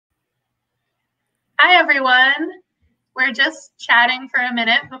Hi, everyone. We're just chatting for a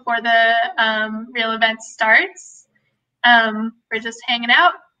minute before the real event starts. We're just hanging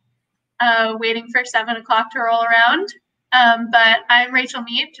out, waiting for 7 o'clock to roll around. But I'm Rachel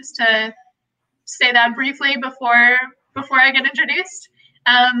Mead, just to say that briefly before I get introduced.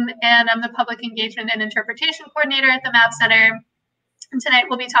 And I'm the Public Engagement and Interpretation Coordinator at the Map Center. And tonight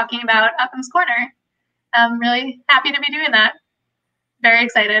we'll be talking about Uphams Corner. I'm really happy to be doing that. Very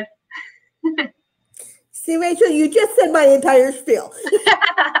excited. See, Rachel, you just said my entire spiel.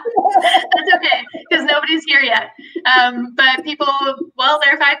 That's okay, because nobody's here yet. But people, well,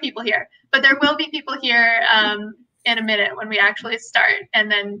 there are 5 people here, but there will be people here in a minute when we actually start.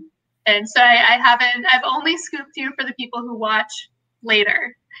 And so I've only scooped you for the people who watch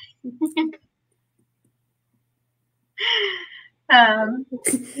later.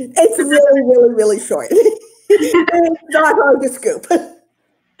 It's really, really, really short. It's not hard to scoop.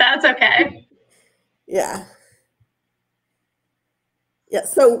 That's okay. Yeah. Yeah.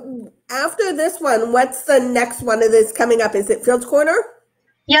 So after this one, what's the next one that is coming up? Is it Fields Corner?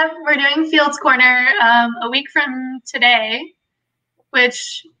 Yep, we're doing Fields Corner a week from today,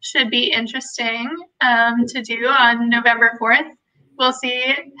 which should be interesting to do on November 4th. We'll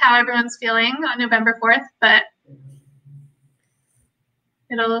see how everyone's feeling on November 4th, but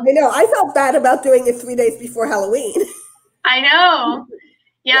I know. I felt bad about doing it 3 days before Halloween. I know.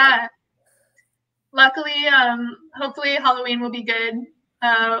 Yeah. Luckily, hopefully Halloween will be good.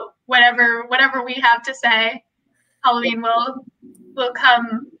 Whatever we have to say, Halloween will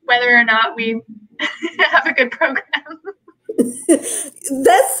come whether or not we have a good program. That's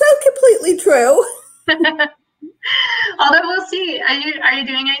so completely true. Although we'll see. Are you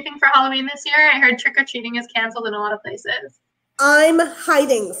doing anything for Halloween this year? I heard trick-or-treating is canceled in a lot of places. I'm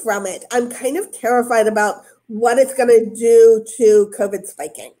hiding from it. I'm kind of terrified about what it's going to do to COVID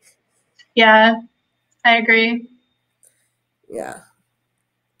spiking. Yeah, I agree. Yeah.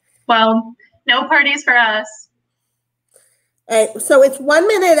 Well, no parties for us. All right. So it's 1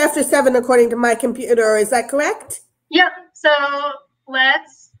 minute after 7, according to my computer. Is that correct? Yep. So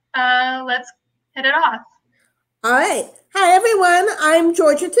let's hit it off. All right. Hi, everyone. I'm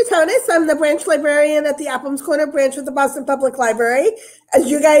Georgia Titonis. I'm the branch librarian at the Uphams Corner Branch of the Boston Public Library. As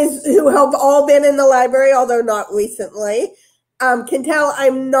you guys who have all been in the library, although not recently, can tell,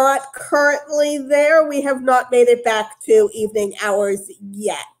 I'm not currently there. We have not made it back to evening hours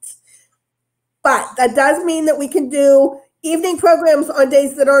yet. But that does mean that we can do evening programs on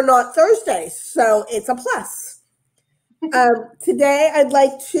days that are not Thursdays, so it's a plus. Today, I'd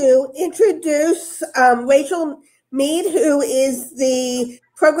like to introduce Rachel Mead, who is the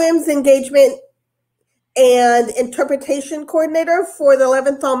Programs Engagement and Interpretation Coordinator for the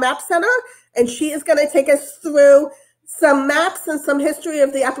Leventhal Map Center, and she is going to take us through some maps and some history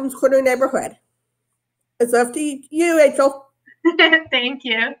of the Uphams Corner neighborhood. It's up to you, Rachel. Thank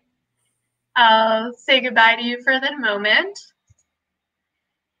you. I'll say goodbye to you for the moment.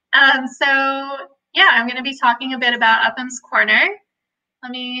 So yeah, I'm going to be talking a bit about Uphams Corner. How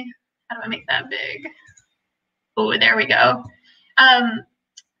do I make that big? Oh, there we go. I'm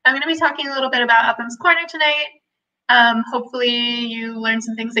going to be talking a little bit about Uphams Corner tonight. Hopefully you learned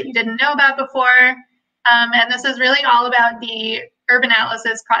some things that you didn't know about before. And this is really all about the Urban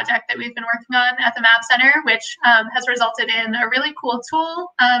Atlases project that we've been working on at the Map Center, which has resulted in a really cool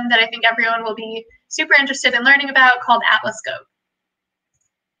tool that I think everyone will be super interested in learning about, called Atlascope.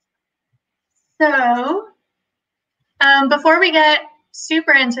 So before we get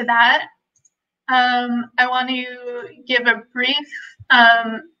super into that, I want to give a brief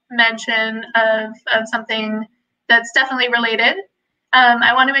mention of something that's definitely related.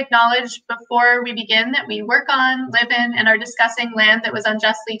 I want to acknowledge before we begin that we work on, live in, and are discussing land that was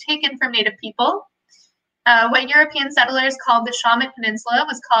unjustly taken from Native people. What European settlers called the Shawmut Peninsula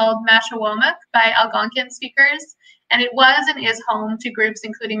was called Mashawomack by Algonquin speakers, and it was and is home to groups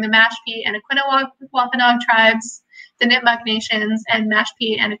including the Mashpee and Aquinnah-Wampanoag tribes, the Nipmuc Nations, and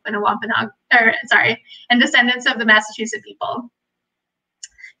Mashpee and Aquinnah-Wampanoag, and descendants of the Massachusetts people.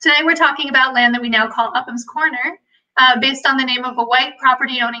 Tonight we're talking about land that we now call Uphams Corner, based on the name of a white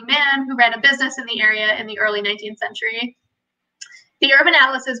property-owning man who ran a business in the area in the early 19th century. The urban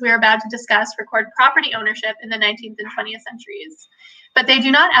atlases we are about to discuss record property ownership in the 19th and 20th centuries, but they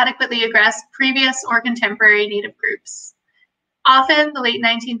do not adequately address previous or contemporary Native groups. Often, the late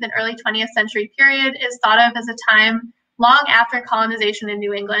 19th and early 20th century period is thought of as a time long after colonization in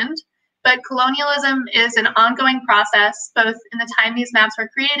New England, but colonialism is an ongoing process both in the time these maps were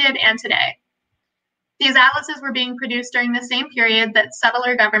created and today. These atlases were being produced during the same period that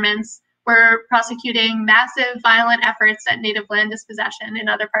settler governments were prosecuting massive violent efforts at native land dispossession in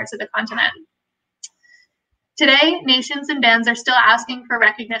other parts of the continent. Today, nations and bands are still asking for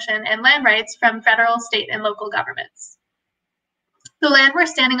recognition and land rights from federal, state, and local governments. The land we're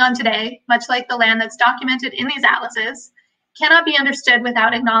standing on today, much like the land that's documented in these atlases, cannot be understood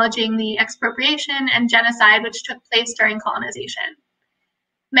without acknowledging the expropriation and genocide which took place during colonization.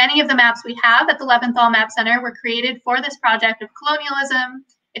 Many of the maps we have at the Leventhal Map Center were created for this project of colonialism,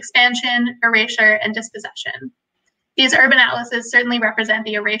 expansion, erasure, and dispossession. These urban atlases certainly represent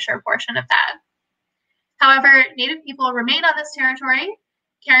the erasure portion of that. However, Native people remain on this territory,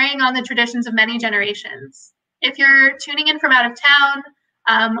 carrying on the traditions of many generations. If you're tuning in from out of town,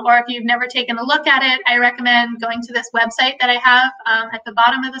 or if you've never taken a look at it, I recommend going to this website that I have at the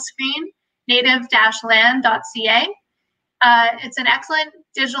bottom of the screen, native-land.ca. It's an excellent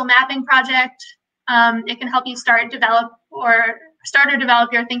digital mapping project. It can help you start or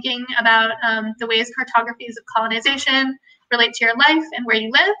develop your thinking about the ways cartographies of colonization relate to your life and where you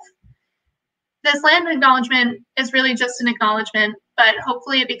live. This land acknowledgement is really just an acknowledgement, but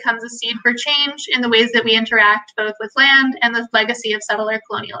hopefully it becomes a seed for change in the ways that we interact both with land and the legacy of settler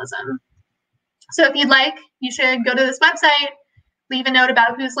colonialism. So if you'd like, you should go to this website, leave a note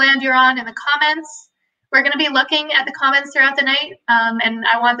about whose land you're on in the comments. We're going to be looking at the comments throughout the night, and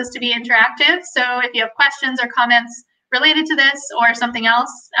I want this to be interactive. So if you have questions or comments related to this or something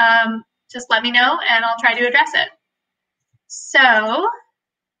else, just let me know and I'll try to address it. So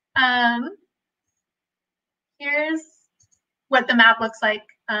here's what the map looks like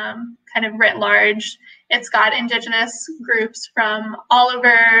kind of writ large. It's got Indigenous groups from all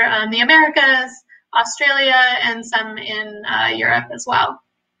over the Americas, Australia, and some in Europe as well.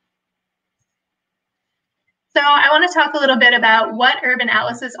 So I want to talk a little bit about what urban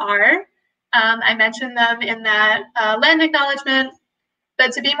atlases are. I mentioned them in that land acknowledgement,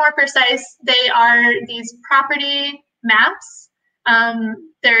 but to be more precise, they are these property maps.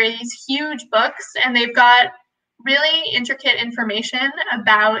 They're these huge books, and they've got really intricate information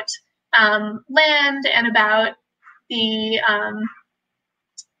about land and about the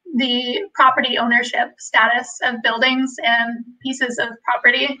property ownership status of buildings and pieces of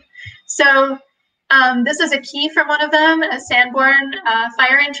property. So this is a key from one of them, a Sanborn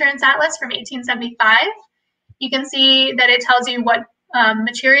Fire Insurance Atlas from 1875. You can see that it tells you what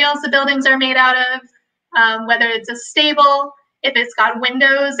materials the buildings are made out of, whether it's a stable, if it's got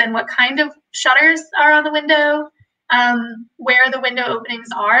windows and what kind of shutters are on the window, where the window openings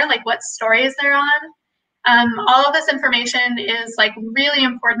are, like what stories they're on. All of this information is like really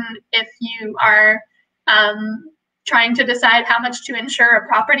important if you are trying to decide how much to insure a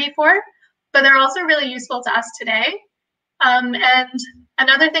property for, but they're also really useful to us today. And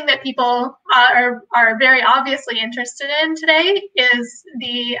another thing that people are very obviously interested in today is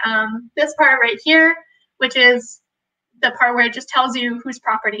the this part right here, which is the part where it just tells you whose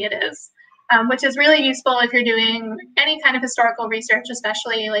property it is, which is really useful if you're doing any kind of historical research,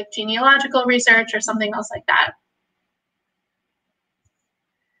 especially like genealogical research or something else like that.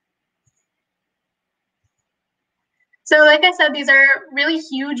 So like I said, these are really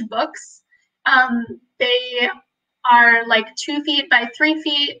huge books. They are like 2 feet by 3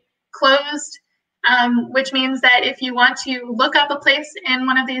 feet closed, which means that if you want to look up a place in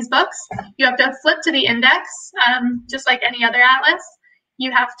one of these books, you have to flip to the index, just like any other atlas.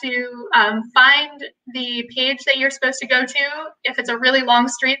 You have to find the page that you're supposed to go to. If it's a really long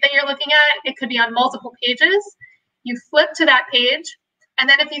street that you're looking at, it could be on multiple pages. You flip to that page, and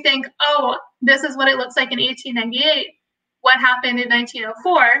then if you think, oh, this is what it looks like in 1898, what happened in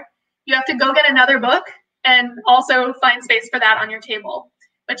 1904, you have to go get another book and also find space for that on your table,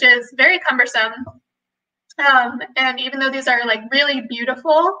 which is very cumbersome. And even though these are like really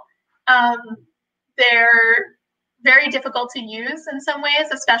beautiful, they're very difficult to use in some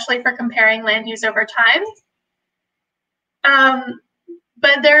ways, especially for comparing land use over time.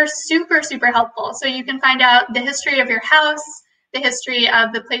 But they're super, super helpful. So you can find out the history of your house, the history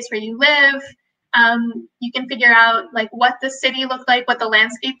of the place where you live. You can figure out like what the city looked like, what the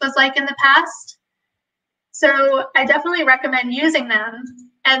landscape was like in the past. So I definitely recommend using them.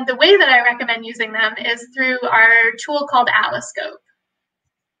 And the way that I recommend using them is through our tool called AtlasScope.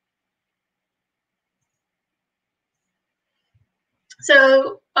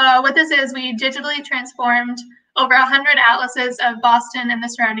 So what this is, we digitally transformed over 100 atlases of Boston and the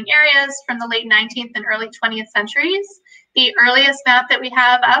surrounding areas from the late 19th and early 20th centuries. The earliest map that we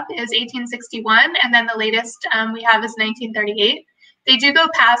have up is 1861, and then the latest we have is 1938. They do go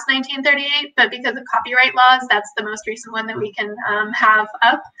past 1938, but because of copyright laws, that's the most recent one that we can have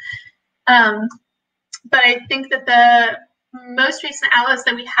up. But I think that the most recent atlas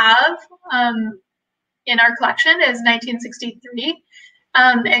that we have in our collection is 1963.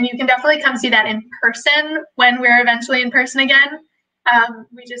 And you can definitely come see that in person when we're eventually in person again.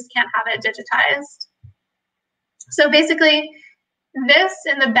 We just can't have it digitized. So basically, this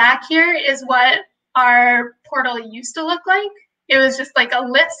in the back here is what our portal used to look like. It was just like a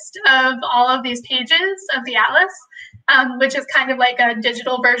list of all of these pages of the atlas, which is kind of like a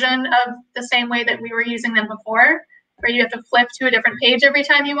digital version of the same way that we were using them before, where you have to flip to a different page every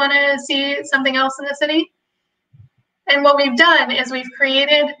time you want to see something else in the city. And what we've done is we've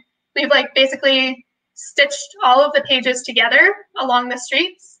like basically stitched all of the pages together along the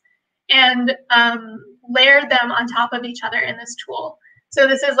streets and layered them on top of each other in this tool. So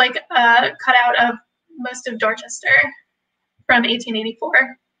this is like a cutout of most of Dorchester from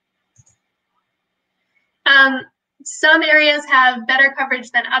 1884. Some areas have better coverage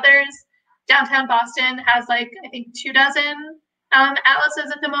than others. Downtown Boston has like, I think 24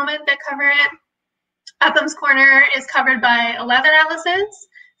 atlases at the moment that cover it. Uphams Corner is covered by 11 atlases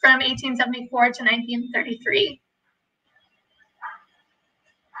from 1874 to 1933.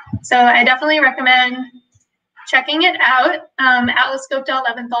 So I definitely recommend checking it out,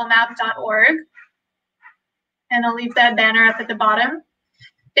 atlascope.leventhalmap.org. And I'll leave that banner up at the bottom.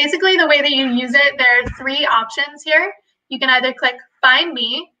 Basically, the way that you use it, there are 3 options here. You can either click Find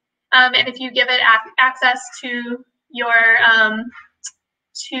Me, and if you give it access to your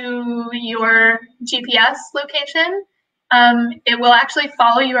GPS location, it will actually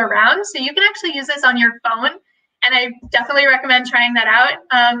follow you around. So you can actually use this on your phone, and I definitely recommend trying that out.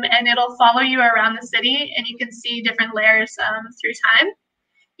 And it'll follow you around the city, and you can see different layers through time.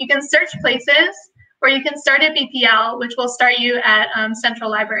 You can search places, or you can start at BPL, which will start you at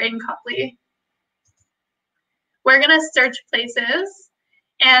Central Library in Copley. We're going to search places,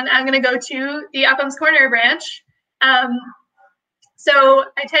 and I'm going to go to the Uphams Corner Branch. So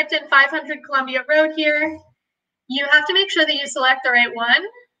I typed in 500 Columbia Road here. You have to make sure that you select the right one.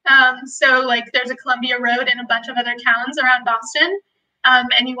 So like there's a Columbia Road in a bunch of other towns around Boston,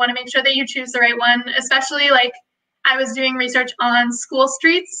 and you want to make sure that you choose the right one, especially like I was doing research on school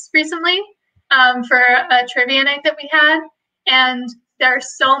streets recently for a trivia night that we had, and there are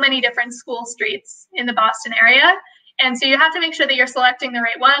so many different school streets in the Boston area. And so you have to make sure that you're selecting the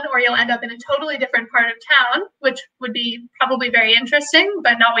right one, or you'll end up in a totally different part of town, which would be probably very interesting,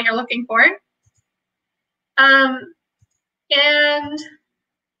 but not what you're looking for. And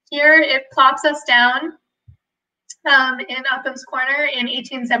here it plops us down in Uphams Corner in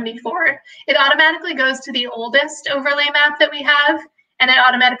 1874. It automatically goes to the oldest overlay map that we have, and it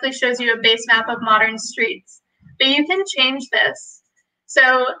automatically shows you a base map of modern streets. But you can change this.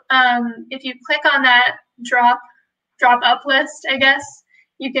 So if you click on that drop up list, I guess,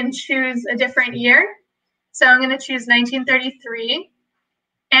 you can choose a different year. So I'm going to choose 1933.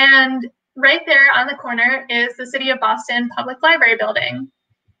 And right there on the corner is the City of Boston Public Library building.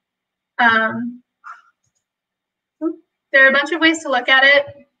 There are a bunch of ways to look at it.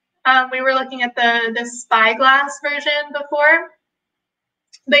 We were looking at the spyglass version before,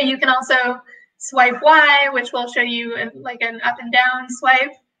 but you can also swipe Y, which will show you like an up and down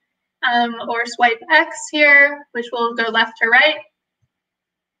swipe, or swipe X here, which will go left to right.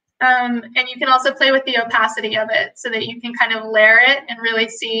 And you can also play with the opacity of it so that you can kind of layer it and really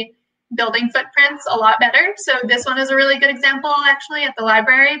see building footprints a lot better. So this one is a really good example actually at the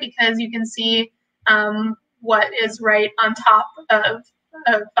library, because you can see what is right on top of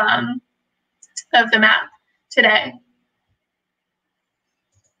the map today.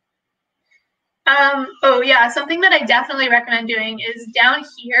 Oh yeah, something that I definitely recommend doing is down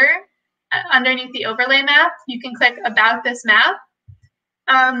here underneath the overlay map, you can click About This Map.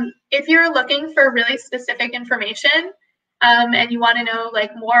 If you're looking for really specific information and you want to know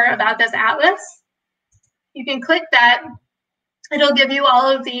like more about this atlas, you can click that. It'll give you all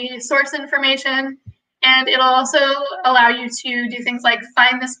of the source information, and it'll also allow you to do things like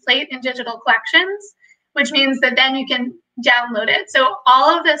find this plate in digital collections, which means that then you can download it. So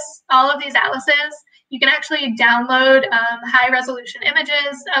all of these atlases, you can actually download high resolution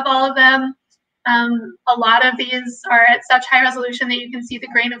images of all of them. A lot of these are at such high resolution that you can see the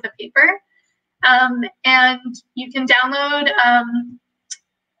grain of the paper. And you can download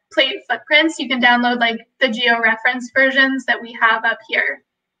plate footprints. You can download like the georeference versions that we have up here.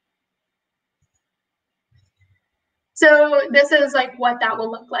 So this is like what that will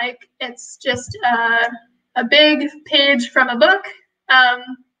look like. It's just a big page from a book.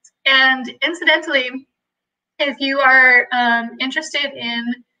 And incidentally, if you are interested in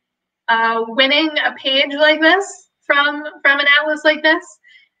winning a page like this from an atlas like this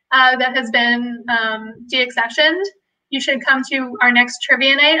that has been deaccessioned, you should come to our next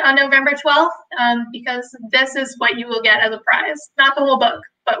trivia night on November 12th, because this is what you will get as a prize. Not the whole book,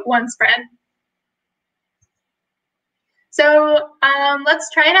 but one spread. So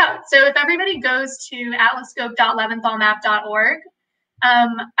let's try it out. So if everybody goes to atlascope.leventhalmap.org, I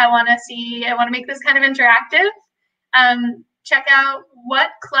want to make this kind of interactive. Check out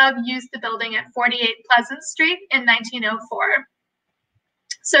what club used the building at 48 Pleasant Street in 1904.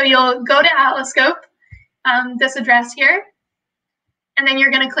 So you'll go to Atlascope, this address here, and then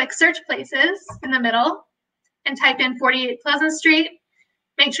you're going to click Search Places in the middle and type in 48 Pleasant Street.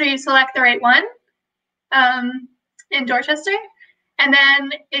 Make sure you select the right one in Dorchester. And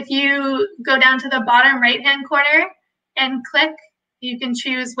then if you go down to the bottom right-hand corner and click, you can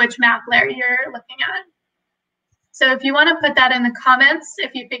choose which map layer you're looking at. So if you want to put that in the comments,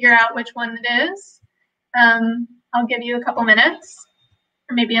 if you figure out which one it is, I'll give you a couple minutes,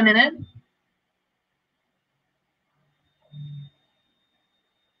 or maybe a minute.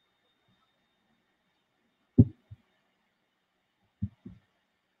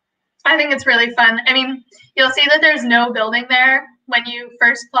 I think it's really fun. I mean, you'll see that there's no building there when you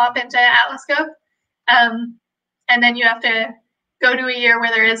first plop into Atlascope, and then you have to go to a year where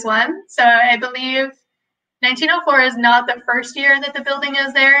there is one. So I believe 1904 is not the first year that the building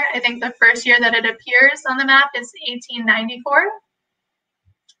is there. I think the first year that it appears on the map is 1894.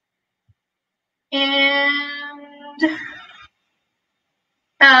 And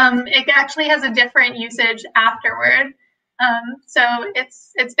it actually has a different usage afterward. So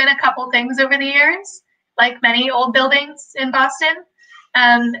it's been a couple things over the years, like many old buildings in Boston.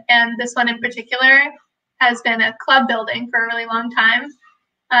 And this one in particular has been a club building for a really long time.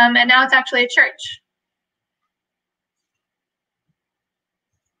 And now it's actually a church.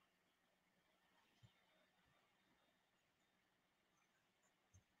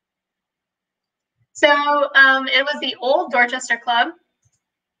 So it was the old Dorchester Club,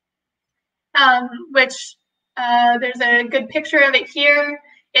 which there's a good picture of it here.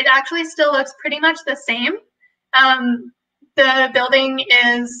 It actually still looks pretty much the same. The building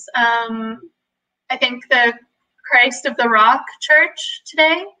is, I think, the Christ of the Rock Church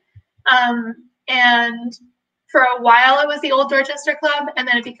today. And for a while it was the old Dorchester Club, and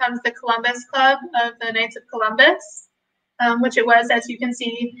then it becomes the Columbus Club of the Knights of Columbus, which it was, as you can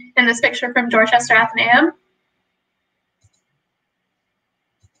see in this picture from Dorchester Athenaeum.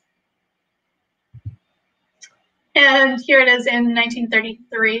 And here it is in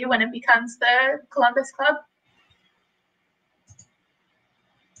 1933 when it becomes the Columbus Club.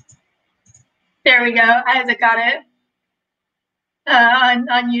 There we go. Isaac got it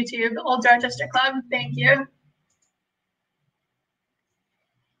on YouTube. Old Dorchester Club. Thank you.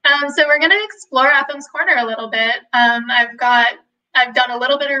 So we're going to explore Uphams Corner a little bit. I've done a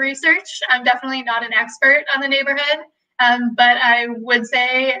little bit of research. I'm definitely not an expert on the neighborhood, but I would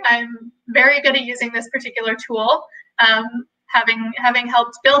say I'm very good at using this particular tool, having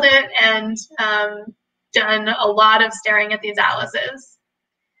helped build it and done a lot of staring at these atlases.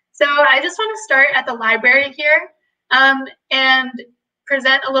 So I just want to start at the library here and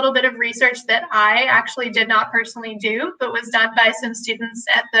present a little bit of research that I actually did not personally do, but was done by some students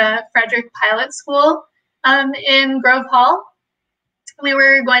at the Frederick Pilot School in Grove Hall. We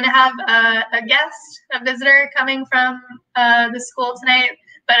were going to have a guest, a visitor coming from the school tonight,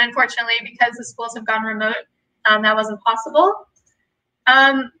 but unfortunately, because the schools have gone remote, that wasn't possible.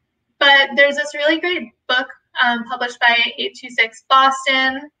 But there's this really great book published by 826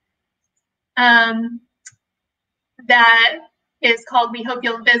 Boston that is called We Hope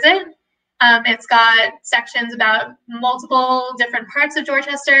You'll Visit. It's got sections about multiple different parts of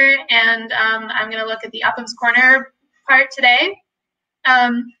Dorchester, and I'm going to look at the Uphams Corner part today.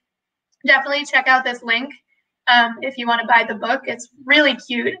 Definitely check out this link if you want to buy the book. It's really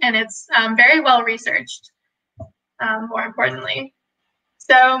cute, and it's very well researched, more importantly.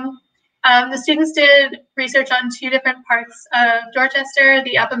 So the students did research on two different parts of Dorchester,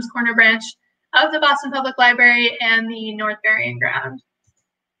 the Uphams Corner Branch of the Boston Public Library and the North Burying Ground.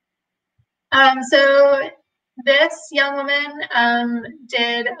 So this young woman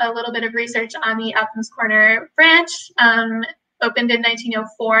did a little bit of research on the Uphams Corner Branch, opened in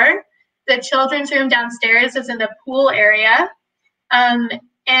 1904. The children's room downstairs is in the pool area, and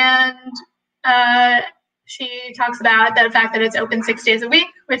she talks about the fact that it's open 6 days a week,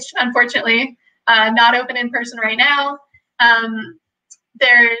 which unfortunately not open in person right now.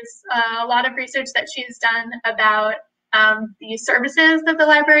 There's a lot of research that she's done about the services that the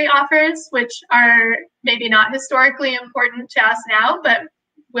library offers, which are maybe not historically important to us now, but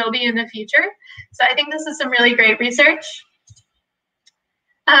will be in the future. So I think this is some really great research.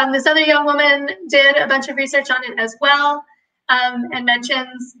 This other young woman did a bunch of research on it as well, and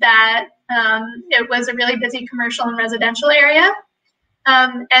mentions that it was a really busy commercial and residential area,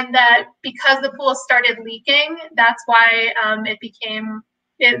 and that because the pool started leaking, that's why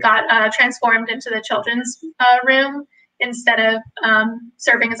it got transformed into the children's room instead of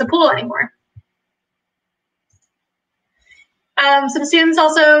serving as a pool anymore. Some students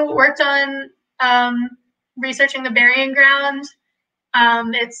also worked on researching the burying ground.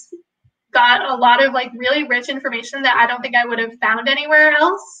 It's got a lot of like really rich information that I don't think I would have found anywhere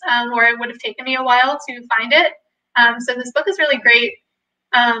else, or it would have taken me a while to find it. So this book is really great.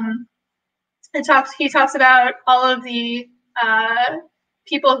 He talks about all of the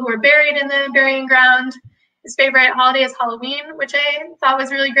people who were buried in the burying ground. His favorite holiday is Halloween, which I thought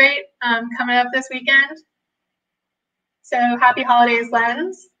was really great, coming up this weekend. So happy holidays,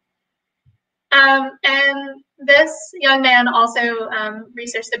 Lens. And this young man also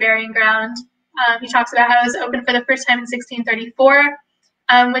researched the burying ground. He talks about how it was opened for the first time in 1634,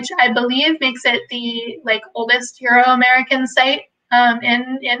 which I believe makes it the oldest Euro-American site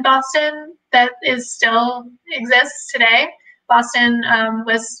in Boston that is still exists today. Boston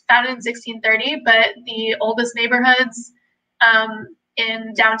was founded in 1630, but the oldest neighborhoods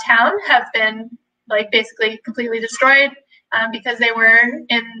in downtown have been basically completely destroyed because they were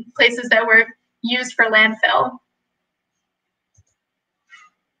in places that were used for landfill.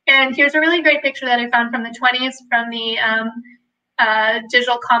 And here's a really great picture that I found from the 20s from the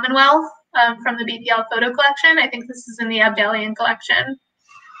Digital Commonwealth from the BPL photo collection. I think this is in the Abdelian collection.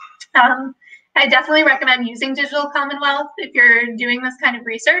 I definitely recommend using Digital Commonwealth if you're doing this kind of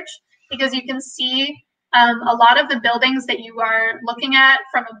research, because you can see a lot of the buildings that you are looking at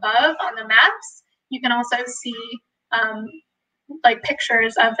from above on the maps. You can also see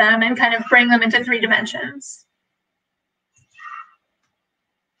pictures of them and kind of bring them into 3 dimensions.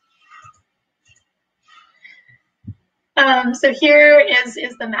 So here is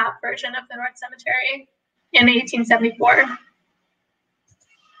the map version of the North Cemetery in 1874.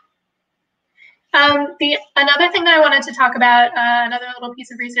 Another thing that I wanted to talk about, another little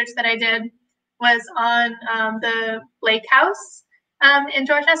piece of research that I did, was on the Lake House in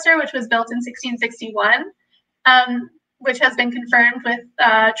Dorchester, which was built in 1661, which has been confirmed with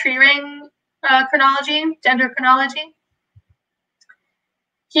tree ring chronology, dendrochronology.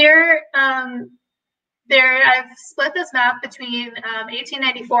 Here, I've split this map between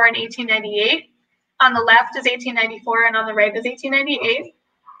 1894 and 1898. On the left is 1894 and on the right is 1898.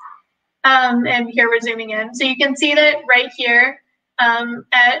 And here we're zooming in. So you can see that right here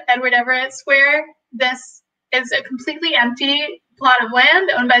at Edward Everett Square, this is a completely empty plot of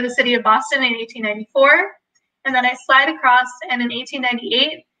land owned by the city of Boston in 1894. And then I slide across, and in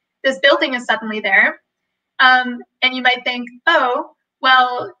 1898, this building is suddenly there. And you might think, oh,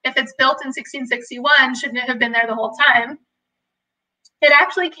 well, if it's built in 1661, shouldn't it have been there the whole time? It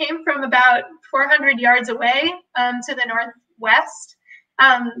actually came from about 400 yards away to the northwest.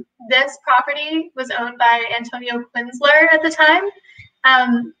 This property was owned by Antonio Quinsler at the time.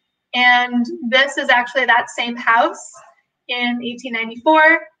 And this is actually that same house in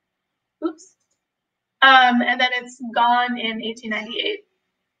 1894. Oops. And then it's gone in 1898.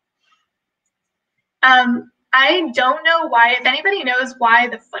 I don't know why. If anybody knows why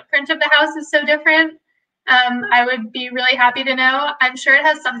the footprint of the house is so different, I would be really happy to know. I'm sure it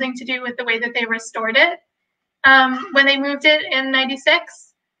has something to do with the way that they restored it. When they moved it in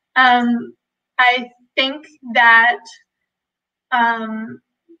 96, I think that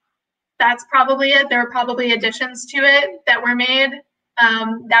that's probably it. There were probably additions to it that were made.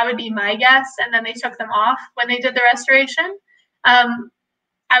 That would be my guess. And then they took them off when they did the restoration.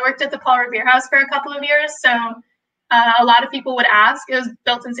 I worked at the Paul Revere House for a couple of years, so a lot of people would ask, it was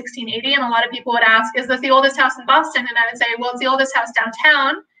built in 1680, and a lot of people would ask, is this the oldest house in Boston? And I would say, well, it's the oldest house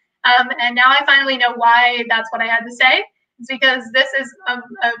downtown. And now I finally know why that's what I had to say. It's because this is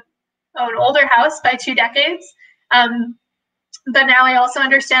an older house by 2 decades. But now I also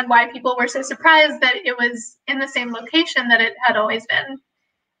understand why people were so surprised that it was in the same location that it had always been.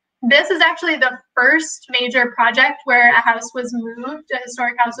 This is actually the first major project where a house was moved, a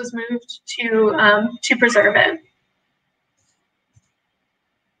historic house was moved to preserve it.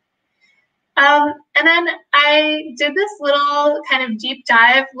 And then I did this little kind of deep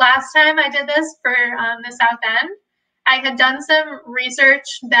dive last time I did this for the South End. I had done some research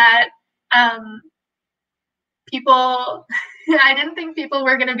that people, I didn't think people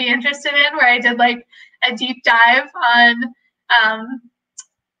were going to be interested in, where I did like a deep dive on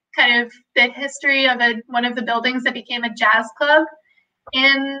kind of the history of one of the buildings that became a jazz club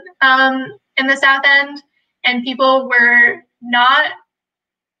in the South End, and people were not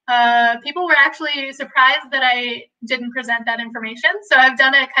people were actually surprised that I didn't present that information. So I've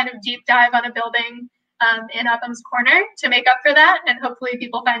done a kind of deep dive on a building in Uphams Corner to make up for that, and hopefully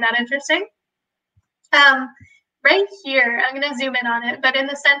people find that interesting. Right here, I'm going to zoom in on it, but in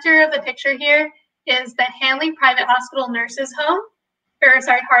the center of the picture here is the Hanley Private Hospital Nurses Home, or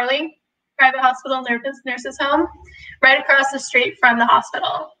sorry, Harley Private Hospital Nurses Home, right across the street from the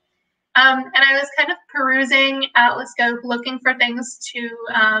hospital. And I was kind of perusing Atlascope, looking for things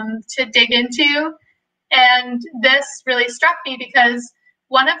to dig into, and this really struck me because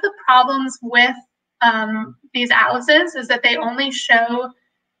one of the problems with these atlases is that they only show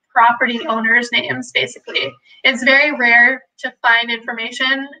property owners' names, basically. It's very rare to find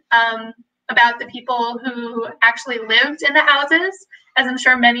information about the people who actually lived in the houses, as I'm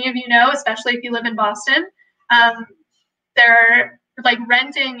sure many of you know, especially if you live in Boston.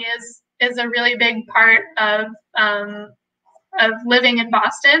 Renting is a really big part of living in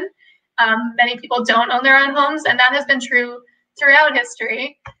Boston. Many people don't own their own homes, and that has been true throughout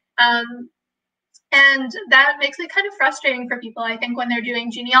history. And that makes it kind of frustrating for people, I think, when they're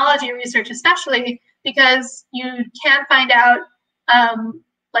doing genealogy research, especially because you can't find out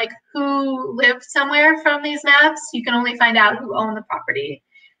who lived somewhere from these maps. You can only find out who owned the property.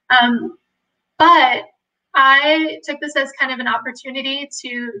 But I took this as kind of an opportunity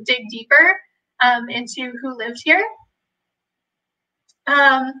to dig deeper into who lived here.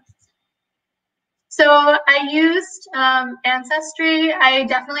 So I used Ancestry. I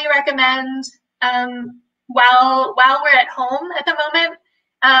definitely recommend, while we're at home at the moment,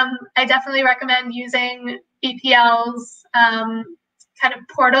 I definitely recommend using BPL's kind of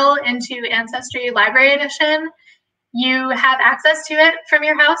portal into Ancestry Library Edition. You have access to it from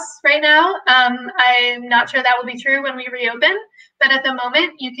your house right now. I'm not sure that will be true when we reopen, but at the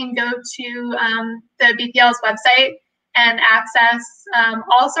moment you can go to the BPL's website and access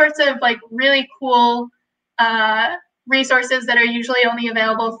all sorts of really cool resources that are usually only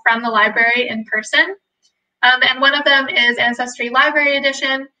available from the library in person. And one of them is Ancestry Library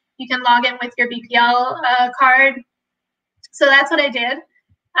Edition. You can log in with your BPL card. So that's what I did.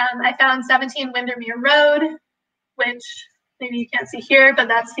 I found 17 Windermere Road, which maybe you can't see here, but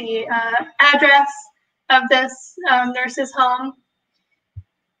that's the address of this nurse's home.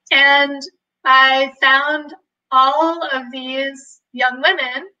 And I found all of these young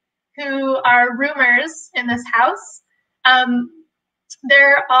women who are roomers in this house.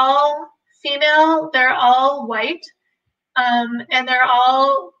 They're all female, they're all white, and they're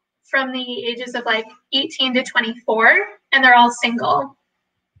all from the ages of 18 to 24, and they're all single.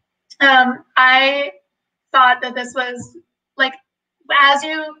 I thought that this was as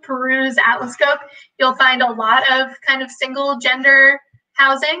you peruse Atlascope, you'll find a lot of kind of single gender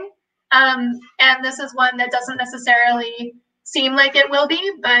housing. And this is one that doesn't necessarily seem like it will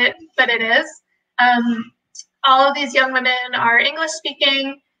be, but it is. All of these young women are English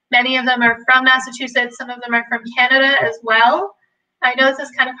speaking. Many of them are from Massachusetts. Some of them are from Canada as well. I know this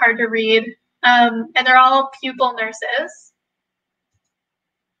is kind of hard to read. And they're all pupil nurses.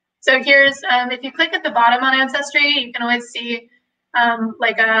 So here's, if you click at the bottom on Ancestry, you can always see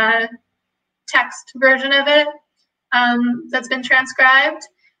a text version of it that's been transcribed.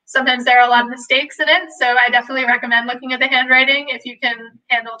 Sometimes there are a lot of mistakes in it, so I definitely recommend looking at the handwriting if you can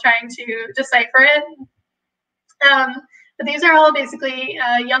handle trying to decipher it. But these are all basically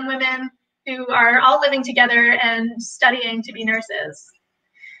young women who are all living together and studying to be nurses.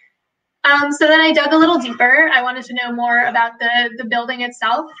 So then I dug a little deeper. I wanted to know more about the building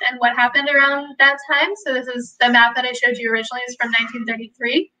itself and what happened around that time. So this is the map that I showed you originally is from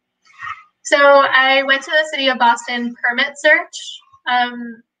 1933. So I went to the City of Boston permit search.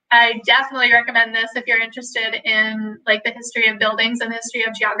 I definitely recommend this if you're interested in the history of buildings and the history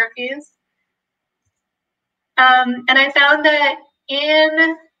of geographies. And I found that in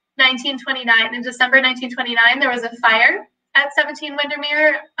 1929, in December 1929, there was a fire at 17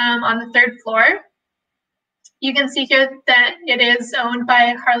 Windermere on the 3rd floor. You can see here that it is owned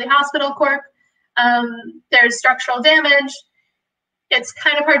by Harley Hospital Corp. There's structural damage. It's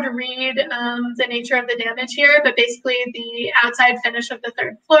kind of hard to read the nature of the damage here, but basically the outside finish of the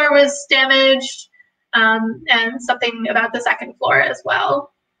 3rd floor was damaged, and something about the 2nd floor as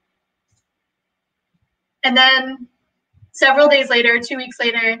well. And then several days later, 2 weeks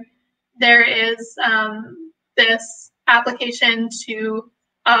later, there is this application to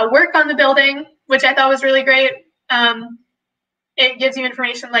work on the building, which I thought was really great. It gives you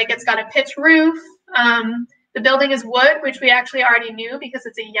information it's got a pitch roof. The building is wood, which we actually already knew because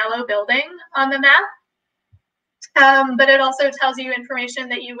it's a yellow building on the map. But it also tells you information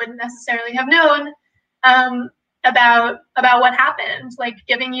that you wouldn't necessarily have known. about what happened, like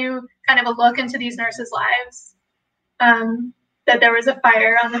giving you kind of a look into these nurses' lives, that there was a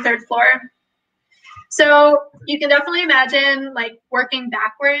fire on the 3rd floor. So you can definitely imagine like working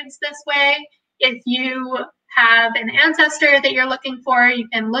backwards this way. If you have an ancestor that you're looking for, you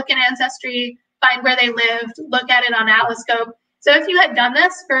can look in Ancestry, find where they lived, look at it on Atlascope. So if you had done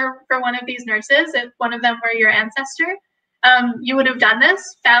this for one of these nurses, if one of them were your ancestor, you would have done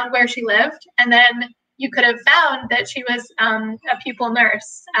this, found where she lived, and then you could have found that she was a pupil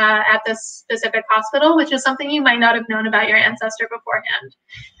nurse at this specific hospital, which is something you might not have known about your ancestor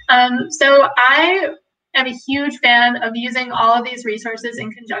beforehand. So I am a huge fan of using all of these resources in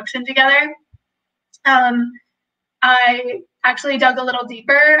conjunction together. I actually dug a little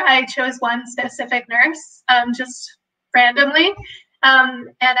deeper. I chose one specific nurse just randomly, and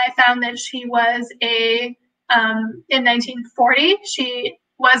I found that she was in 1940, she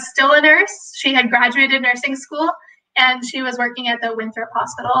was still a nurse. She had graduated nursing school, and she was working at the Winthrop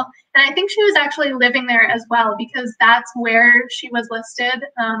Hospital. And I think she was actually living there as well, because that's where she was listed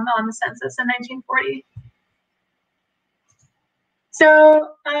on the census in 1940. So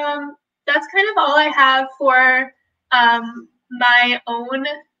that's kind of all I have for my own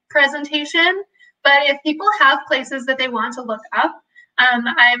presentation. But if people have places that they want to look up,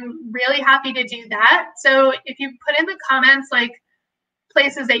 I'm really happy to do that. So if you put in the comments like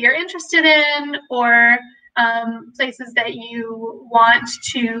places that you're interested in, or places that you want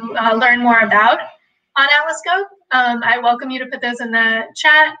to learn more about on Atlascope, I welcome you to put those in the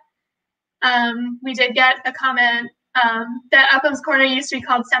chat. We did get a comment that Uphams Corner used to be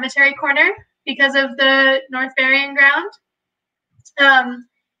called Cemetery Corner because of the North Burying Ground,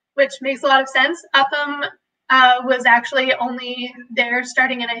 which makes a lot of sense. Upham was actually only there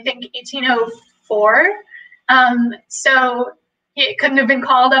starting in, I think, 1804. So it couldn't have been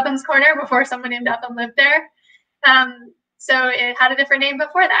called Uphams Corner before someone named Upham lived there. So it had a different name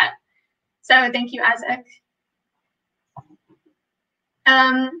before that. So thank you, Isaac.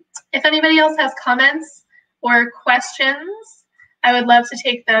 If anybody else has comments or questions, I would love to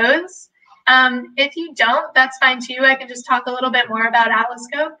take those. If you don't, that's fine too. I can just talk a little bit more about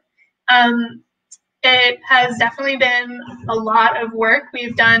Atlascope. It has definitely been a lot of work.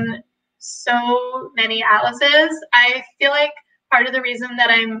 We've done so many atlases. I feel like part of the reason that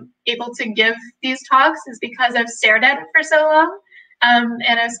I'm able to give these talks is because I've stared at it for so long,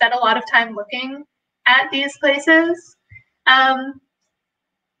 and I've spent a lot of time looking at these places.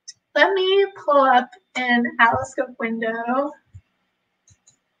 Let me pull up an Atlascope window.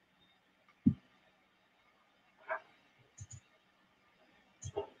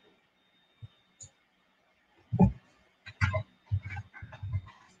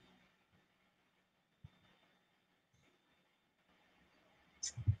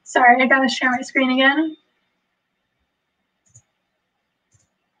 Sorry, I gotta share my screen again.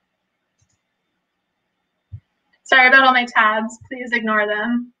 Sorry about all my tabs, please ignore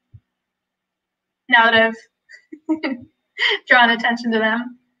them now that I've drawn attention to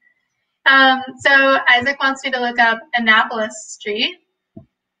them. So Isaac wants me to look up Annapolis Street.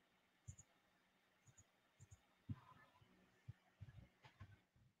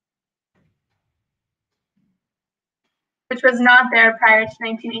 Which was not there prior to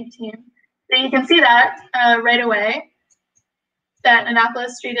 1918. So you can see that right away, that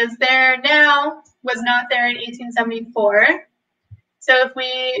Annapolis Street is there now, was not there in 1874. So if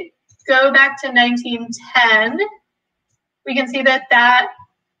we go back to 1910, we can see that that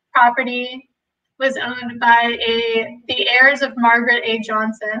property was owned by the heirs of Margaret A.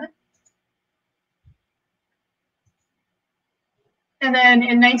 Johnson. And then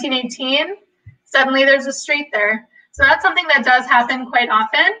in 1918, suddenly there's a street there. So that's something that does happen quite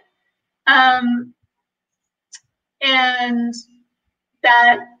often. And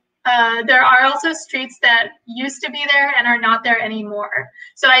that there are also streets that used to be there and are not there anymore.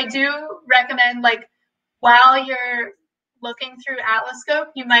 So I do recommend, like, while you're looking through Atlascope,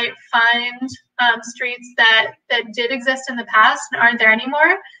 you might find streets that did exist in the past and aren't there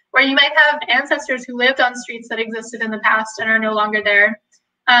anymore, or you might have ancestors who lived on streets that existed in the past and are no longer there.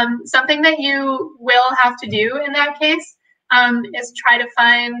 Something that you will have to do in that case is try to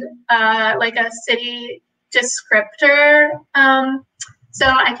find like a city descriptor. So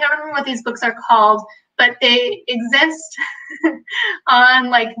I can't remember what these books are called, but they exist on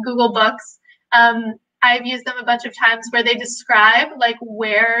like Google Books. I've used them a bunch of times where they describe like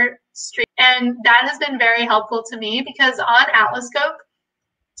where street, and that has been very helpful to me because on Atlascope,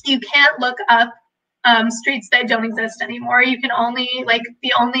 you can't look up streets that don't exist anymore. You can only, like,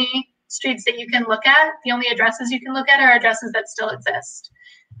 the only streets that you can look at, the only addresses you can look at are addresses that still exist.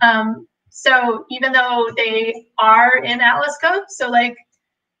 So even though they are in Atlascope, so like,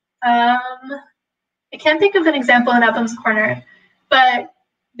 I can't think of an example in Uphams Corner, but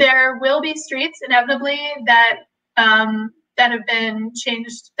there will be streets inevitably that that have been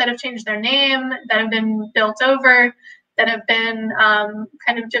changed, that have changed their name, that have been built over, that have been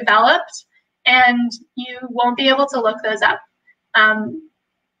kind of developed, and you won't be able to look those up,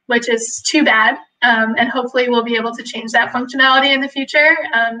 which is too bad. And hopefully we'll be able to change that functionality in the future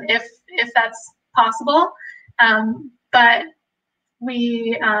if that's possible. But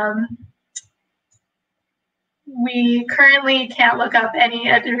we currently can't look up any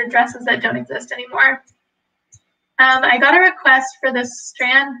addresses that don't exist anymore. I got a request for the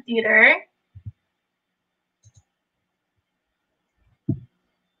Strand Theater.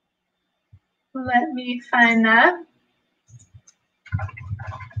 Let me find that.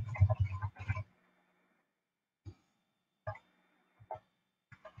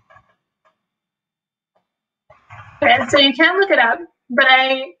 Okay, so you can look it up, but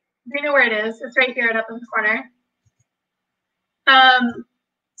I do know where it is. It's right here at Uphams Corner.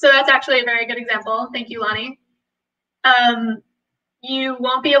 So that's actually a very good example. Thank you, Lonnie. You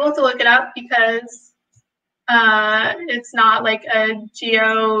won't be able to look it up because it's not like a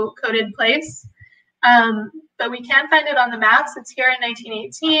geo-coded place. But we can find it on the maps. It's here in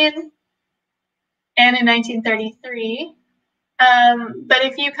 1918 and in 1933. But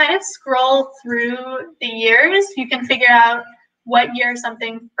if you kind of scroll through the years, you can figure out what year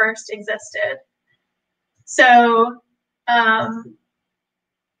something first existed. So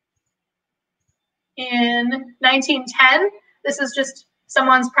in 1910, this is just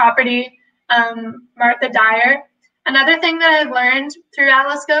someone's property, Martha Dyer. Another thing that I've learned through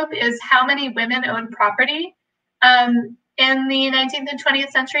Atlascope is how many women own property. In the 19th and 20th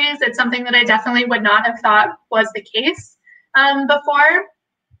centuries, it's something that I definitely would not have thought was the case before.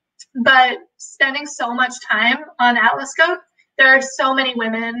 But spending so much time on Atlascope, there are so many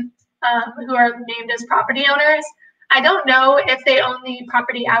women who are named as property owners. I don't know if they own the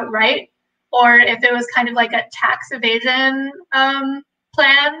property outright or if it was kind of like a tax evasion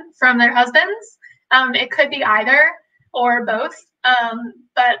plan from their husbands. It could be either or both,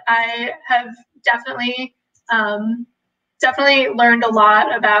 but I have definitely learned a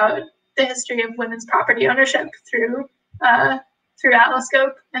lot about the history of women's property ownership through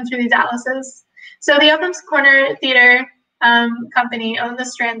Atlascope and through these atlases. So the Uphams Corner Theater company owned the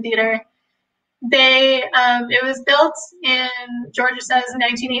Strand Theater. It was built in, Georgia says,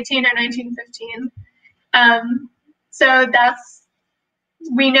 1918 or 1915. So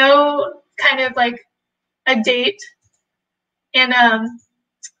we know kind of like a date in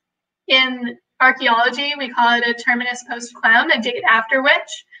archaeology, we call it a terminus post quem, a date after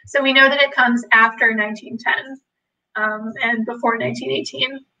which. So we know that it comes after 1910 and before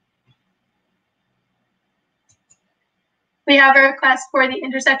 1918. We have a request for the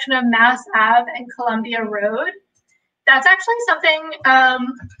intersection of Mass Ave and Columbia Road. That's actually something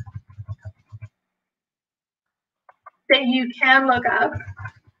that you can look up.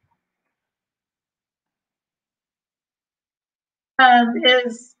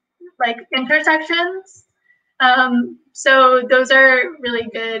 Is like intersections. So those are really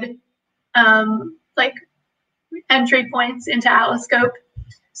good like entry points into Atlascope.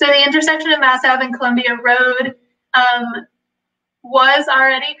 So the intersection of Mass Ave and Columbia Road was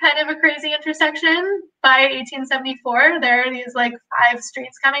already kind of a crazy intersection by 1874. There are these like 5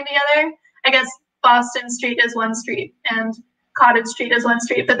 streets coming together. I guess Boston Street is one street and Cottage Street is one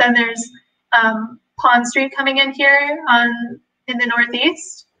street, but then there's Pond Street coming in here in the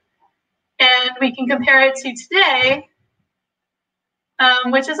Northeast. And we can compare it to today,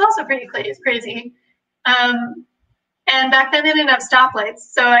 which is also pretty crazy. And back then they didn't have stoplights,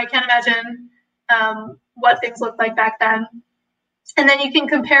 so I can't imagine what things looked like back then. And then you can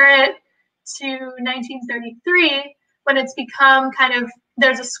compare it to 1933, when it's become kind of,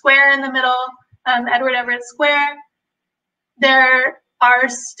 there's a square in the middle, Edward Everett Square. There are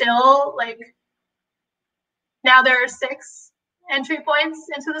still like, now there are 6 entry points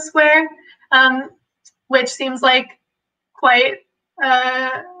into the square, which seems like quite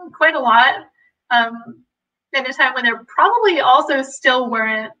a lot in a time when there probably also still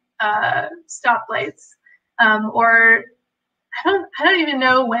weren't stoplights, or I don't even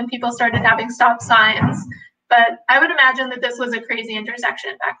know when people started having stop signs, but I would imagine that this was a crazy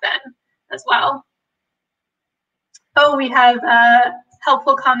intersection back then as well. Oh, we have a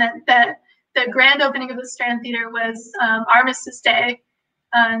helpful comment that the grand opening of the Strand Theater was Armistice Day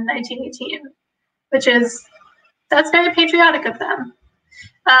in 1918, that's very patriotic of them.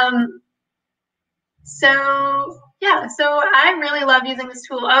 So Yeah, so I really love using this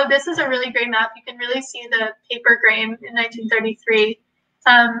tool. Oh, this is a really great map. You can really see the paper grain in 1933.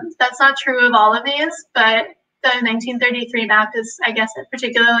 That's not true of all of these, but the 1933 map is, I guess, a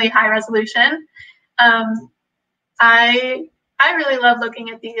particularly high resolution. I really love looking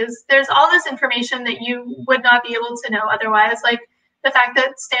at these. There's all this information that you would not be able to know otherwise, like the fact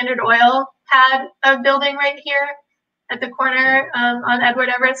that Standard Oil had a building right here at the corner on Edward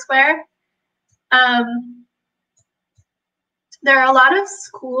Everett Square. There are a lot of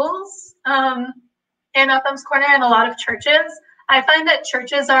schools in Uphams Corner and a lot of churches. I find that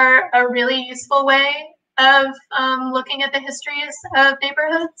churches are a really useful way of looking at the histories of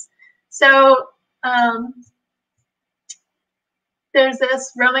neighborhoods. So there's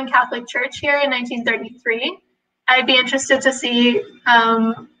this Roman Catholic church here in 1933. I'd be interested to see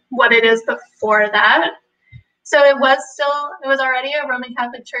what it is before that. So it was already a Roman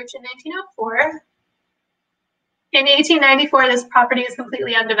Catholic church in 1904. In 1894, this property is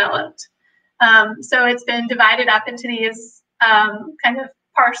completely undeveloped. So it's been divided up into these kind of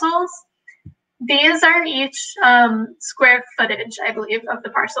parcels. These are each square footage, I believe, of the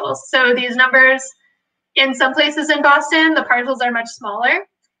parcels. So these numbers, in some places in Boston, the parcels are much smaller,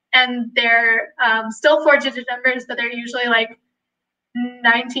 and they're still 4-digit numbers, but they're usually like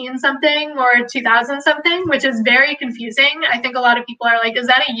 19 something or 2000 something, which is very confusing. I think a lot of people are like, is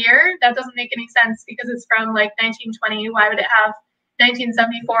that a year? That doesn't make any sense because it's from like 1920. Why would it have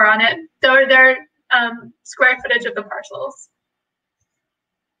 1974 on it? So they're square footage of the parcels.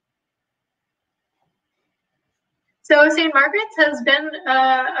 So St. Margaret's has been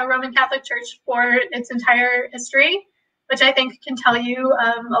a Roman Catholic church for its entire history, which I think can tell you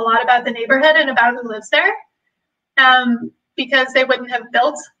a lot about the neighborhood and about who lives there. Because they wouldn't have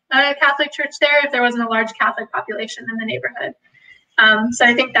built a Catholic church there if there wasn't a large Catholic population in the neighborhood. So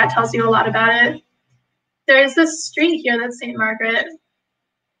I think that tells you a lot about it. There is this street here that's St. Margaret.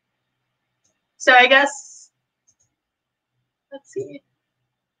 So I guess, let's see.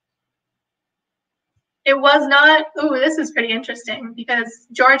 It was not, ooh, this is pretty interesting because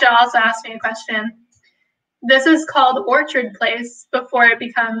Georgia also asked me a question. This is called Orchard Place before it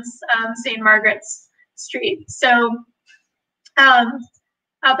becomes St. Margaret's Street. So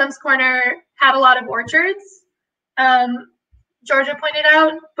Uphams Corner had a lot of orchards. Georgia pointed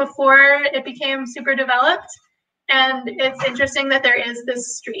out before it became super developed. And it's interesting that there is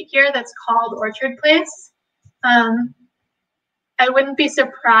this street here that's called Orchard Place. I wouldn't be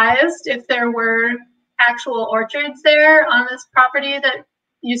surprised if there were actual orchards there on this property that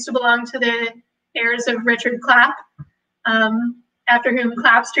used to belong to the heirs of Richard Clapp, after whom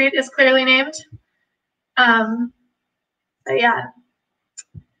Clapp Street is clearly named. But yeah.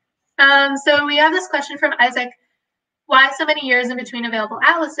 So we have this question from Isaac. Why so many years in between available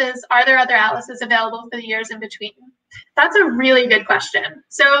atlases? Are there other atlases available for the years in between? That's a really good question.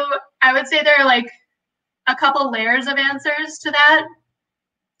 So I would say there are like a couple layers of answers to that.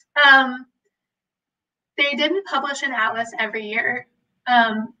 They didn't publish an atlas every year.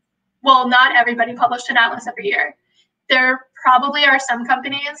 Well, not everybody published an atlas every year. There probably are some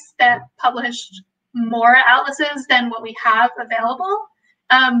companies that published more atlases than what we have available.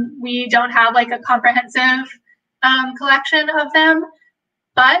 We don't have like a comprehensive collection of them,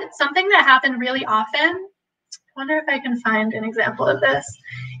 but something that happened really often, I wonder if I can find an example of this,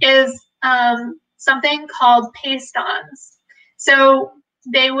 is something called paste-ons. So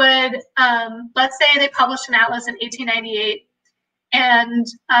they would, let's say they published an atlas in 1898, and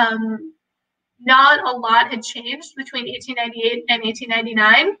not a lot had changed between 1898 and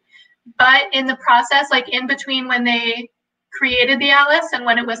 1899, but in the process, like in between when they created the atlas and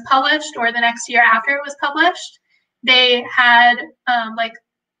when it was published, or the next year after it was published, they had like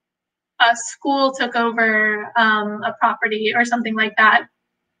a school took over a property or something like that.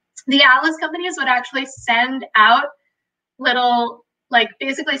 The atlas companies would actually send out little, like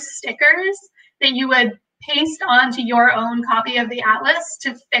basically stickers that you would paste onto your own copy of the atlas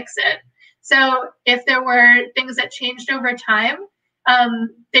to fix it. So if there were things that changed over time,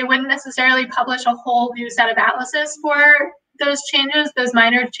 they wouldn't necessarily publish a whole new set of atlases for those changes, those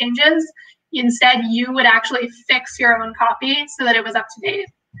minor changes. Instead, you would actually fix your own copy so that it was up to date.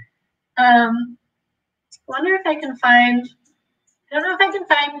 I wonder if I can find, I don't know if I can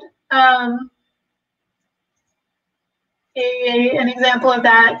find an example of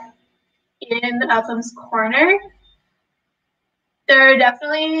that in Uphams Corner. There are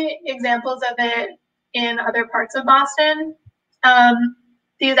definitely examples of it in other parts of Boston.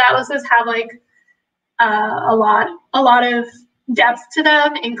 These atlases have like a lot of depth to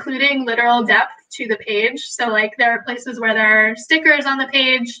them, including literal depth to the page. So like there are places where there are stickers on the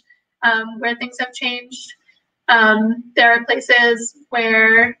page where things have changed. There are places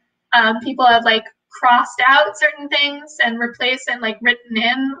where people have like crossed out certain things and replaced and like written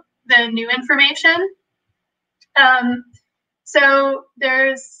in the new information. So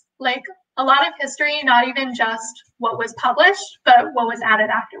there's like a lot of history, not even just what was published, but what was added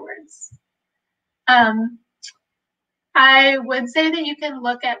afterwards. I would say that you can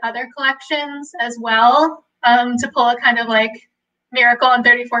look at other collections as well to pull a kind of like Miracle on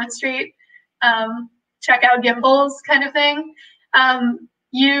 34th Street, check out Gimbals kind of thing.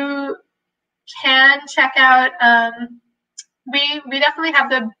 You can check out, we definitely have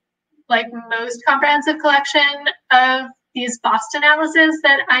the like most comprehensive collection of these Boston analyses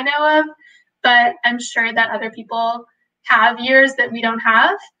that I know of, but I'm sure that other people have years that we don't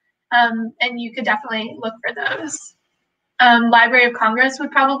have, and you could definitely look for those. Library of Congress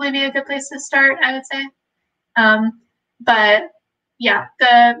would probably be a good place to start, I would say. But yeah,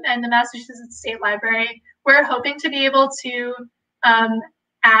 the Massachusetts State Library, we're hoping to be able to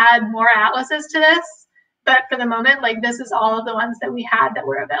add more atlases to this, but for the moment, like this is all of the ones that we had that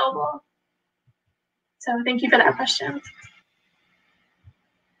were available. So thank you for that question.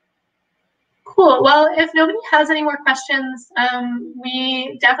 Cool. Well, if nobody has any more questions,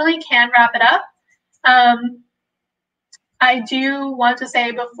 we definitely can wrap it up. I do want to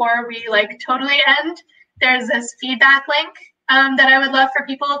say before we like totally end, there's this feedback link that I would love for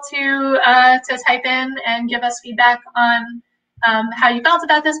people to type in and give us feedback on how you felt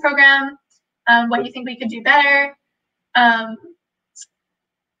about this program, what you think we could do better.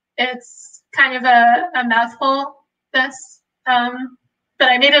 It's kind of a mouthful, this, but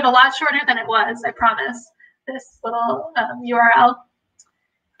I made it a lot shorter than it was, I promise, this little URL.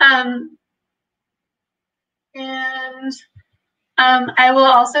 And I will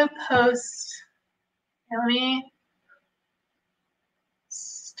also post, let me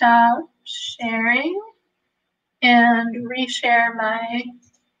stop sharing and reshare my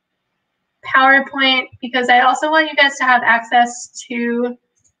PowerPoint, because I also want you guys to have access to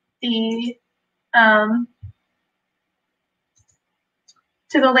the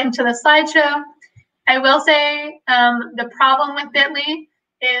link to the slideshow. I will say the problem with Bitly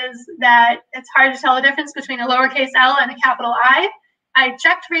is that it's hard to tell the difference between a lowercase l and a capital I. I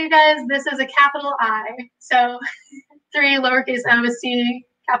checked for you guys, this is a capital I. So 3 lowercase m is C,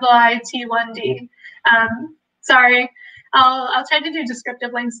 capital I, T1D. Sorry, I'll try to do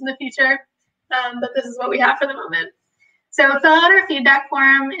descriptive links in the future, but this is what we have for the moment. So fill out our feedback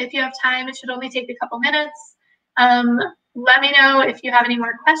form if you have time. It should only take a couple minutes. Let me know if you have any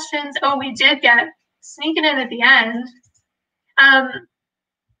more questions. Oh, we did get, sneaking in at the end,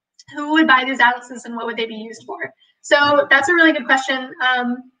 who would buy these atlases and what would they be used for? So that's a really good question.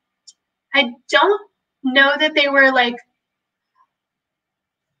 I don't know that they were like,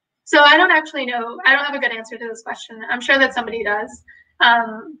 so I don't actually know. I don't have a good answer to this question. I'm sure that somebody does,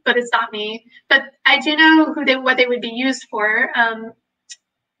 but it's not me. But I do know what they would be used for.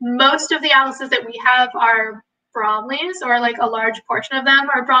 Most of the atlases that we have are Bromleys, or like a large portion of them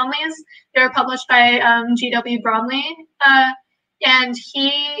are Bromleys. They were published by G.W. Bromley, and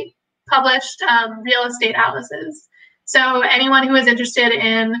he published real estate atlases. So anyone who is interested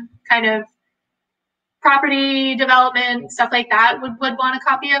in kind of property development, stuff like that, would want a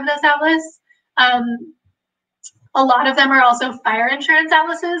copy of this atlas. A lot of them are also fire insurance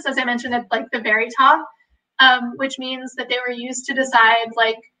atlases, as I mentioned at like the very top, which means that they were used to decide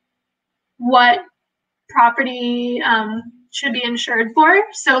like what property should be insured for.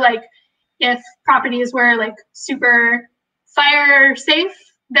 So like if properties were like super fire safe,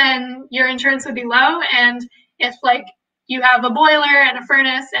 then your insurance would be low. And if like you have a boiler and a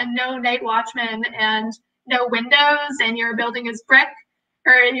furnace and no night watchman and no windows and your building is brick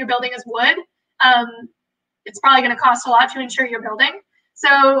or your building is wood, it's probably going to cost a lot to insure your building.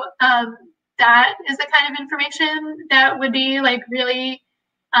 So that is the kind of information that would be like really,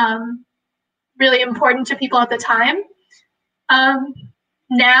 really important to people at the time.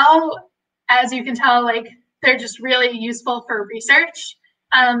 Now, as you can tell, like they're just really useful for research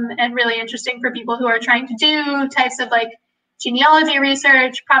and really interesting for people who are trying to do types of like genealogy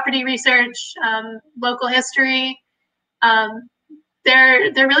research, property research, local history.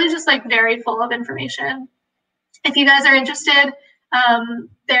 They're really just like very full of information. If you guys are interested,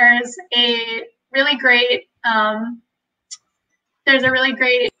 there's a really great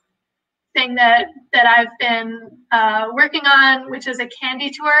thing that I've been working on, which is a candy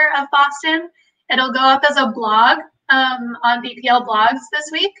tour of Boston. It'll go up as a blog on BPL blogs this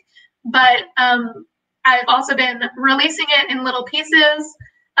week, but I've also been releasing it in little pieces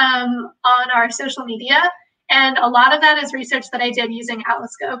on our social media, and a lot of that is research that I did using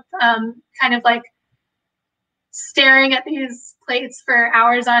AtlasScope, kind of like staring at these plates for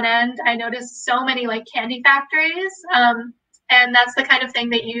hours on end. I noticed so many like candy factories. And that's the kind of thing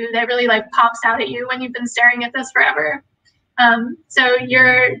that really like pops out at you when you've been staring at this forever. So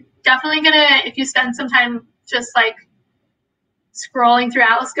you're definitely gonna, if you spend some time just like scrolling through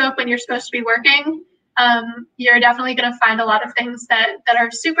Atlascope when you're supposed to be working, you're definitely gonna find a lot of things that are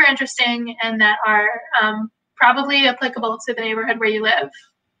super interesting and that are probably applicable to the neighborhood where you live.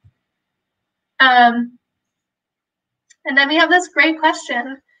 And then we have this great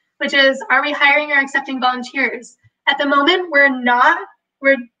question, which is, are we hiring or accepting volunteers? At the moment, we're not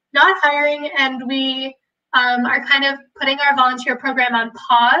hiring, and we are kind of putting our volunteer program on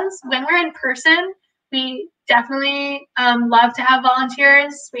pause. When we're in person, we definitely love to have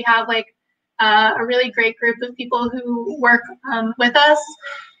volunteers. We have like a really great group of people who work with us.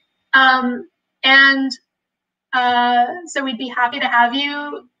 So we'd be happy to have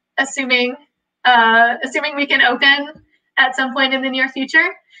you, assuming we can open at some point in the near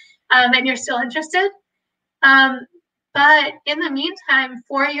future, and you're still interested. But in the meantime,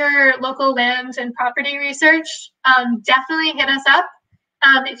 for your local land and property research, definitely hit us up.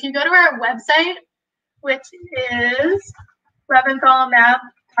 If you go to our website, which is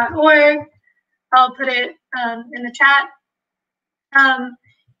leventhalmap.org, I'll put it in the chat.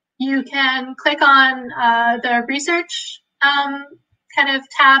 You can click on the research kind of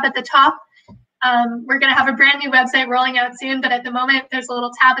tab at the top. We're going to have a brand new website rolling out soon, but at the moment, there's a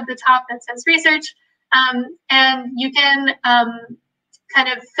little tab at the top that says research. And you can kind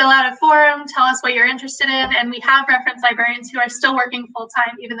of fill out a form, tell us what you're interested in, and we have reference librarians who are still working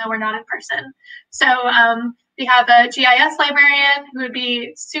full-time, even though we're not in person. So we have a GIS librarian who would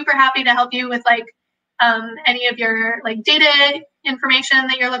be super happy to help you with like any of your like data information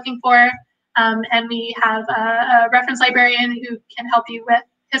that you're looking for. And we have a reference librarian who can help you with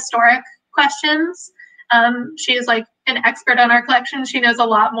historic questions. She is like an expert on our collection. She knows a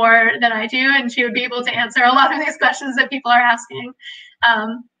lot more than I do, and she would be able to answer a lot of these questions that people are asking.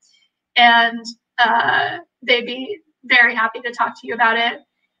 They'd be very happy to talk to you about it.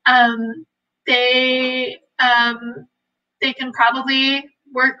 They can probably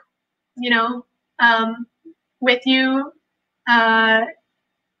work, with you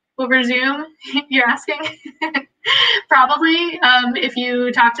over Zoom. You're asking? Probably, if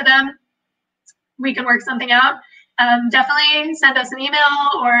you talk to them, we can work something out. Definitely send us an email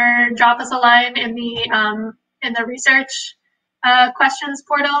or drop us a line in the research questions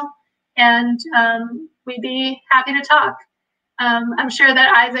portal, and we'd be happy to talk. I'm sure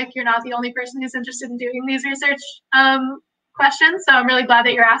that, Isaac, you're not the only person who's interested in doing these research questions, so I'm really glad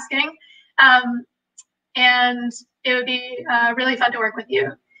that you're asking. And it would be really fun to work with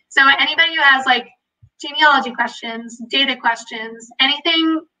you. So anybody who has like genealogy questions, data questions,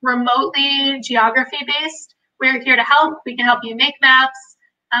 anything remotely geography based, we're here to help. We can help you make maps.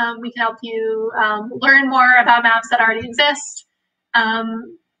 We can help you learn more about maps that already exist.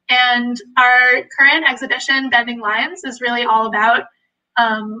 And our current exhibition, Bending Lines, is really all about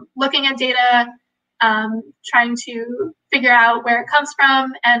looking at data, trying to figure out where it comes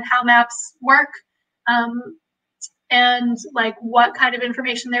from and how maps work, and like what kind of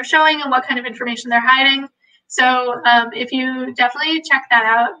information they're showing and what kind of information they're hiding. So if you definitely check that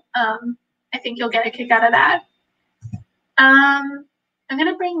out, I think you'll get a kick out of that. I'm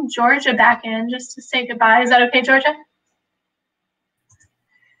gonna bring Georgia back in just to say goodbye. Is that okay, Georgia?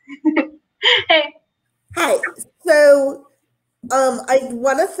 Hey. Hi. So I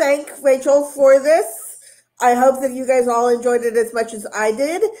want to thank Rachel for this. I hope that you guys all enjoyed it as much as I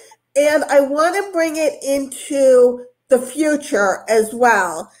did. And I want to bring it into the future as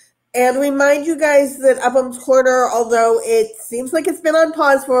well. And remind you guys that Uphams Corner, although it seems like it's been on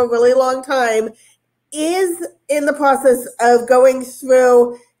pause for a really long time, is in the process of going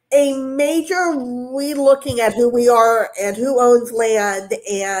through a major re-looking at who we are and who owns land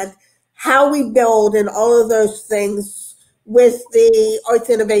and how we build and all of those things with the Arts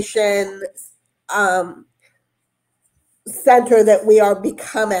Innovation Center that we are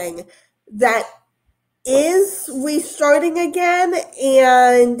becoming. That is restarting again,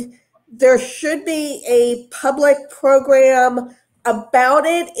 and there should be a public program about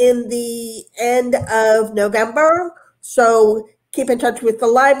it in the end of November. So keep in touch with the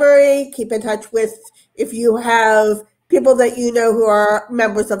library, keep in touch with, if you have people that you know who are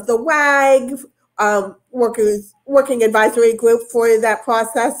members of the WAG, working advisory group for that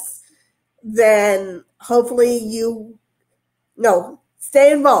process, then hopefully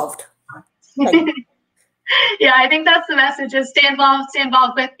stay involved. Okay. Yeah, I think that's the message, is stay involved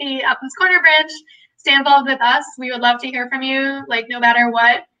with the Uphams Corner Branch, stay involved with us. We would love to hear from you, like no matter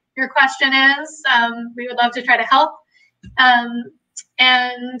what your question is. We would love to try to help.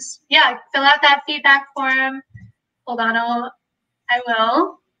 And yeah, fill out that feedback form. Hold on, I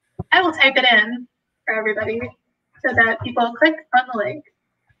will type it in for everybody so that people click on the link.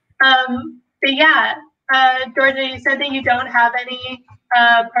 But yeah, Georgia, you said that you don't have any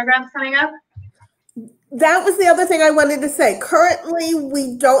programs coming up? That was the other thing I wanted to say. Currently,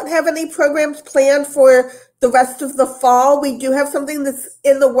 we don't have any programs planned for the rest of the fall. We do have something that's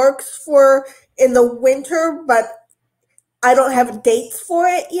in the works for in the winter, but I don't have dates for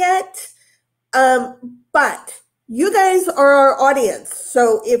it yet. But you guys are our audience.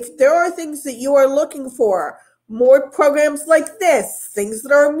 So if there are things that you are looking for, more programs like this, things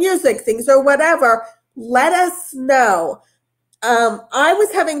that are music, things or whatever, let us know. I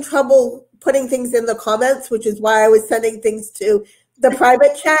was having trouble putting things in the comments, which is why I was sending things to the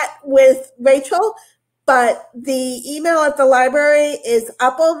private chat with Rachel. But the email at the library is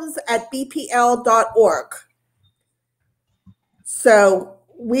uphams@bpl.org. So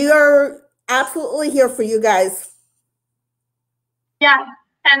we are absolutely here for you guys. Yeah,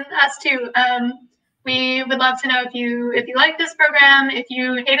 and us too. We would love to know if you like this program. If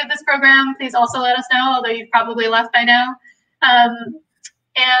you hated this program, please also let us know, although you've probably left by now.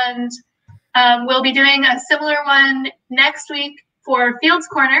 And we'll be doing a similar one next week for Fields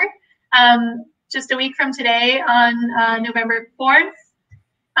Corner, just a week from today on November 4th,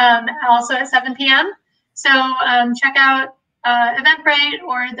 also at 7 p.m. So check out Eventbrite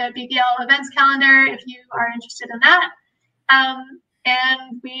or the BPL events calendar if you are interested in that.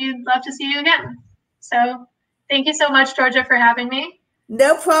 And we'd love to see you again. So thank you so much, Georgia, for having me.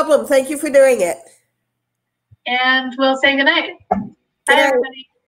 No problem. Thank you for doing it. And we'll say goodnight. Bye, everybody.